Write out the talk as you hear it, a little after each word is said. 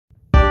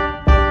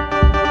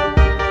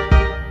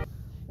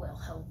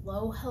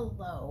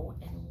Hello,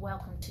 and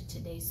welcome to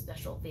today's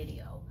special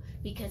video,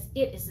 because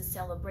it is a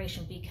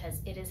celebration, because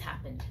it has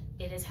happened.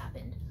 It has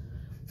happened.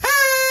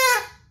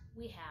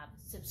 We have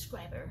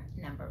subscriber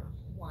number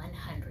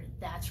 100.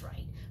 That's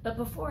right. But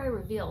before I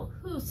reveal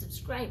who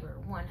subscriber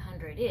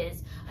 100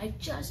 is, I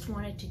just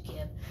wanted to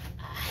give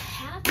a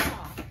hats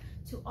off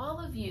to all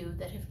of you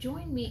that have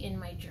joined me in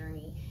my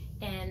journey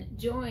and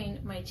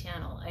joined my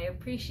channel. I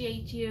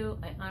appreciate you,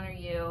 I honor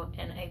you,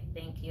 and I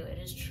thank you. It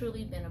has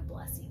truly been a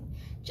blessing.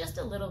 Just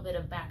a little bit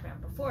of background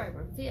before I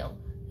reveal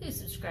who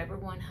subscriber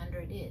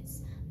 100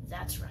 is.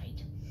 That's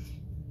right.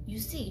 You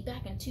see,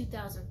 back in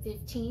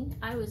 2015,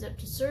 I was up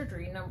to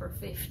surgery number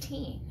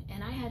 15,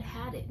 and I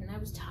had it, and I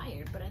was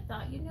tired, but I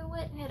thought, you know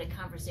what? I had a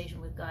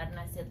conversation with God, and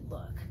I said,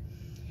 look,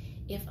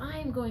 if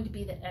I'm going to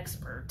be the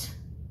expert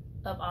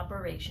of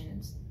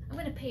operations, I'm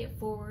going to pay it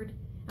forward.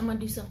 I'm going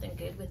to do something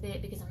good with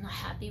it because I'm not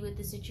happy with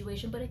the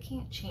situation, but I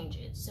can't change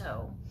it.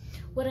 So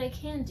what I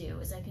can do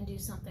is I can do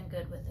something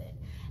good with it.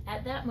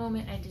 At that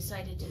moment, I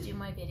decided to do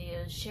my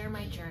videos, share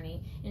my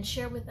journey, and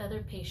share with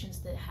other patients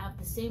that have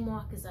the same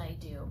walk as I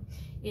do,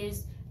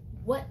 is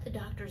what the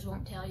doctors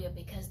won't tell you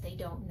because they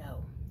don't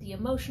know. The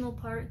emotional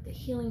part, the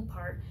healing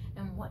part,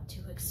 and what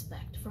to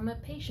expect from a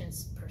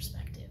patient's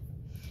perspective.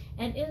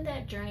 And in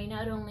that journey,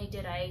 not only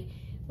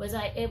was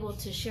I able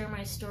to share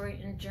my story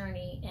and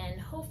journey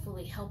and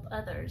hopefully help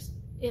others,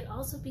 it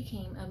also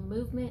became a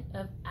movement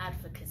of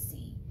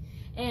advocacy.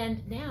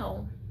 And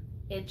now,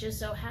 it just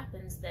so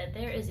happens that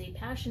there is a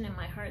passion in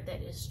my heart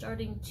that is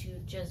starting to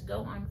just go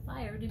on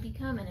fire to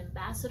become an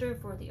ambassador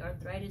for the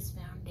Arthritis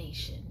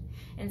Foundation.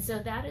 And so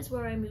that is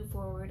where I move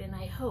forward, and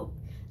I hope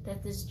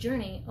that this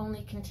journey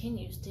only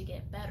continues to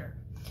get better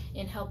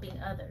in helping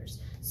others.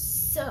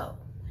 So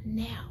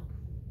now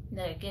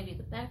that I give you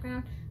the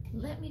background,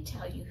 let me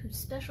tell you who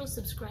special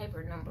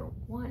subscriber number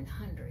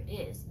 100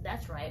 is.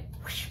 That's right.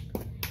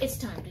 It's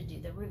time to do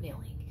the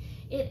revealing.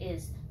 It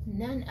is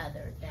none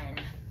other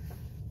than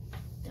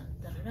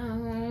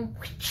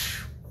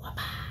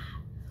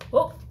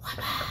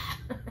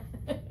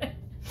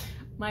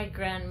my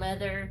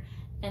grandmother,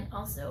 and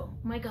also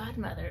my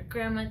godmother.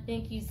 Grandma,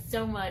 thank you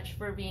so much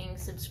for being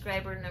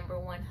subscriber number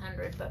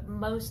 100, but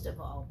most of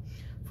all,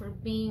 for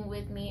being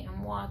with me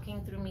and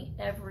walking through me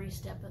every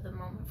step of the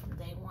moment from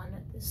day one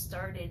that this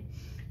started.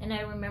 And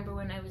I remember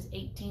when I was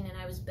 18 and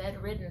I was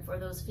bedridden for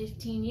those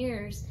 15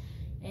 years,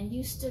 and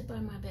you stood by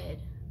my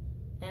bed.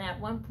 And at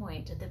one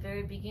point, at the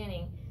very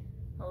beginning,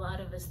 a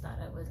lot of us thought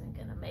I wasn't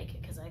gonna make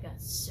it because I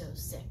got so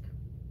sick.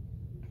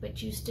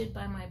 But you stood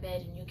by my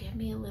bed and you gave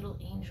me a little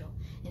angel,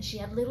 and she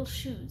had little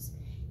shoes,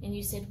 and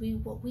you said, we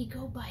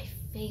go by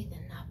faith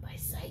and not by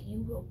sight.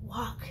 You will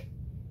walk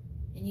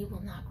and you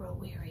will not grow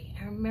weary.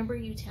 I remember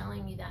you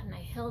telling me that, and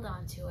I held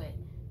on to it,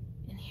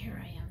 and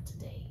here I am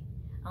today.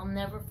 I'll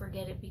never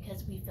forget it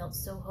because we felt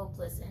so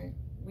hopeless, and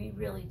we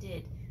really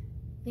did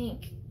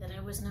think that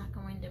I was not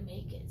going to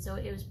make it. So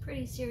it was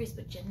pretty serious,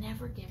 but you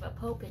never give up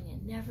hope and you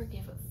never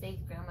give up faith,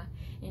 Grandma.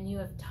 And you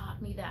have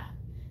taught me that,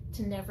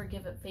 to never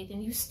give up faith.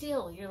 And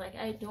you're like,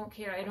 I don't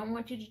care. I don't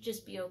want you to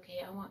just be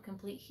okay. I want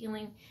complete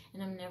healing,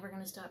 and I'm never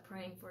going to stop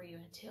praying for you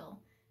until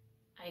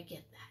I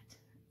get that.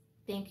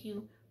 Thank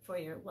you for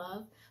your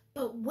love.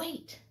 But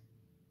wait,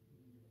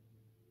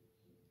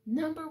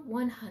 number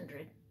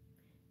 100.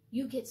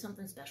 You get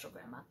something special,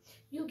 Grandma.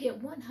 You get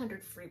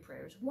 100 free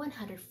prayers,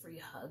 100 free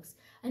hugs,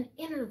 an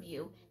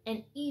interview,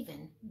 and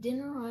even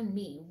dinner on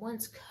me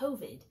once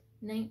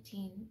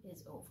COVID-19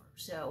 is over.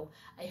 So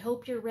I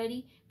hope you're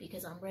ready,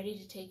 because I'm ready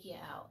to take you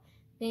out.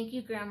 Thank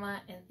you, Grandma,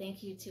 and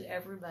thank you to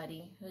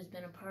everybody who has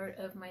been a part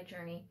of my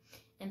journey,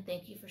 and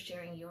thank you for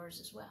sharing yours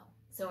as well.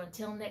 So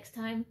until next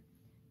time,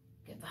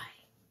 goodbye.